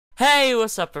Hey,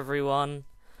 what's up everyone?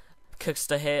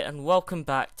 Cookster here, and welcome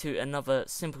back to another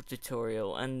simple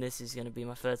tutorial, and this is going to be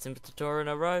my third simple tutorial in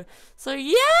a row, so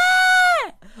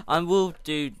yeah! I will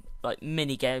do like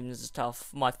mini games and stuff.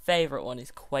 My favourite one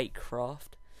is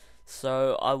Quakecraft,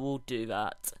 so I will do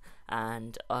that,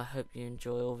 and I hope you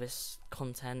enjoy all this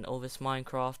content, all this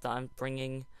Minecraft that I'm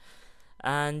bringing.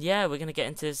 And yeah, we're going to get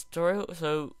into this tutorial.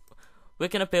 So we're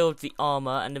going to build the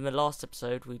armor, and in the last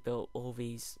episode we built all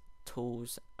these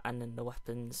tools and then the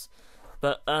weapons,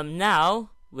 but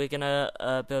now we're gonna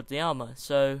build the armor.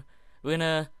 So we're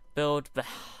gonna build the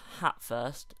hat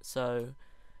first. So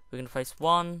we're gonna place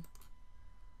one.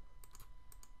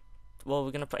 Well,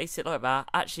 we're gonna place it like that.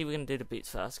 Actually, we're gonna do the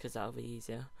boots first because that'll be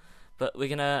easier. But we're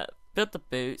gonna build the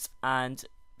boots, and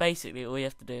basically all you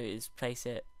have to do is place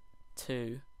it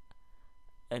two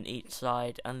on each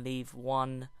side and leave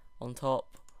one on top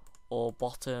or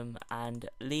bottom and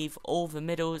leave all the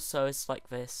middles, so it's like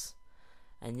this.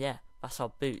 And yeah, that's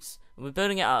our boots. And we're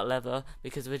building it out of leather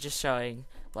because we're just showing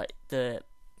like the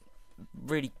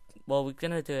really, well, we're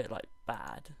gonna do it like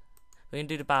bad. We're gonna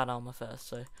do the bad armor first.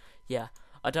 So yeah,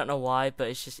 I don't know why, but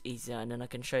it's just easier, and then I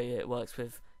can show you it works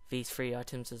with these three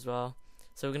items as well.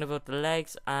 So we're gonna build the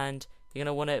legs, and you're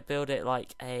gonna want to build it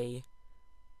like a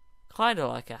kind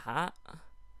of like a hat,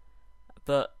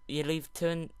 but you leave two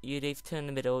in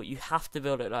the middle. You have to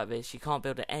build it like this. You can't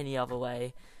build it any other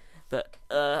way. But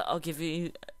I'll give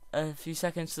you a few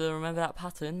seconds to remember that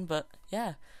pattern. But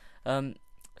yeah,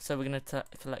 so we're gonna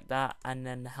collect that, and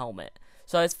then the helmet.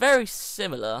 So it's very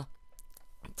similar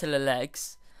to the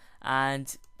legs,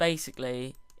 and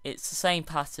basically it's the same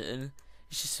pattern.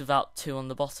 It's just without two on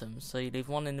the bottom. So you leave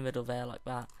one in the middle there like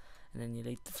that, and then you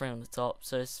leave the three on the top.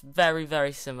 So it's very,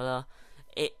 very similar.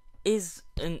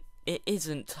 It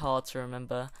isn't hard to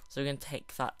remember. So we're gonna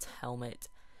take that helmet.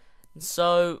 And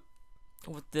so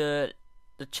with the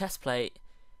chest plate,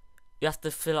 you have to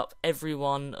fill up every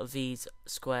one of these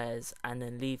squares and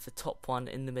then leave the top one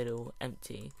in the middle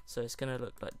empty. So it's gonna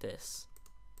look like this.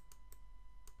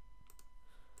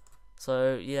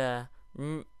 So yeah,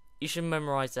 you should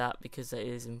memorize that because it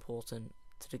is important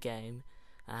to the game.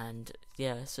 And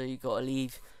yeah, so you gotta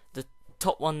leave the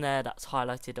top one there that's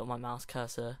highlighted on my mouse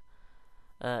cursor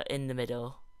in the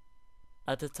middle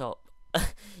at the top.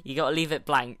 You gotta leave it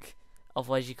blank,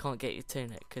 otherwise you can't get your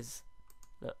tunic. Because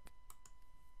look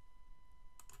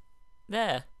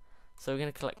there. So we're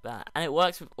gonna collect that, and it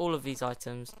works with all of these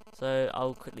items. So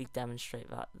I'll quickly demonstrate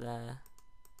that there.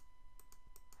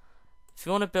 If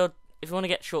you want to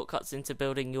get shortcuts into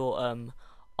building your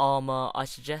armor, I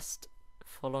suggest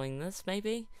following this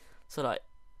maybe. So like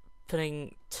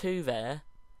putting two there,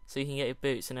 so you can get your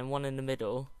boots, and then one in the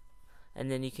middle, and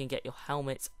then you can get your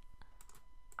helmet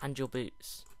and your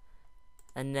boots,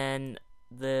 and then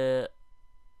the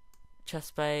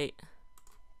chest plate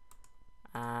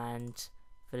and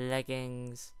the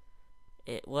leggings.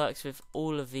 It works with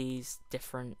all of these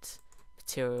different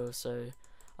materials. So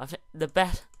I think the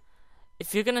best,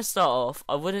 if you're gonna start off,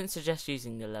 I wouldn't suggest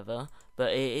using the leather,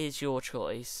 but it is your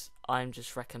choice. I'm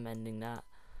just recommending that.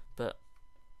 But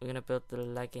we're gonna build the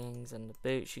leggings and the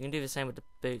boots. You can do the same with the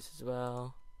boots as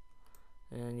well,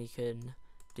 and then you can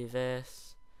do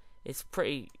this. It's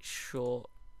pretty short,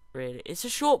 really. It's a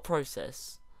short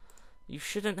process. You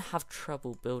shouldn't have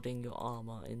trouble building your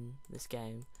armor in this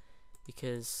game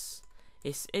because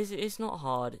it's not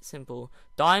hard. It's simple.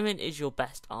 Diamond is your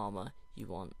best armor you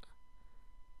want.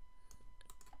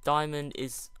 Diamond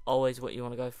is always what you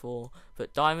want to go for,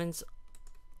 but diamonds,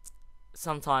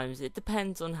 sometimes it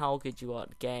depends on how good you are at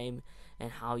the game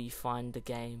and how you find the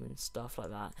game and stuff like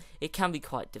that. It can be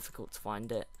quite difficult to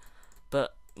find it,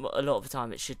 but a lot of the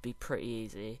time it should be pretty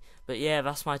easy. But yeah,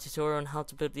 that's my tutorial on how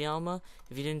to build the armor.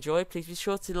 If you did enjoy, please be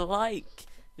sure to like,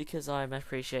 because I'm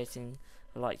appreciating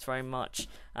the likes very much.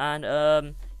 And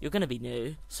you're gonna be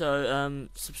new, so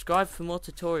subscribe for more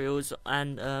tutorials.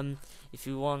 And if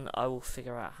you want, I will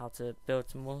figure out how to build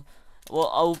some more.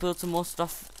 Well, I will build some more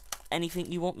stuff,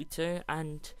 anything you want me to.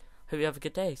 And hope you have a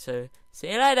good day. So see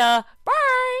you later. Bye.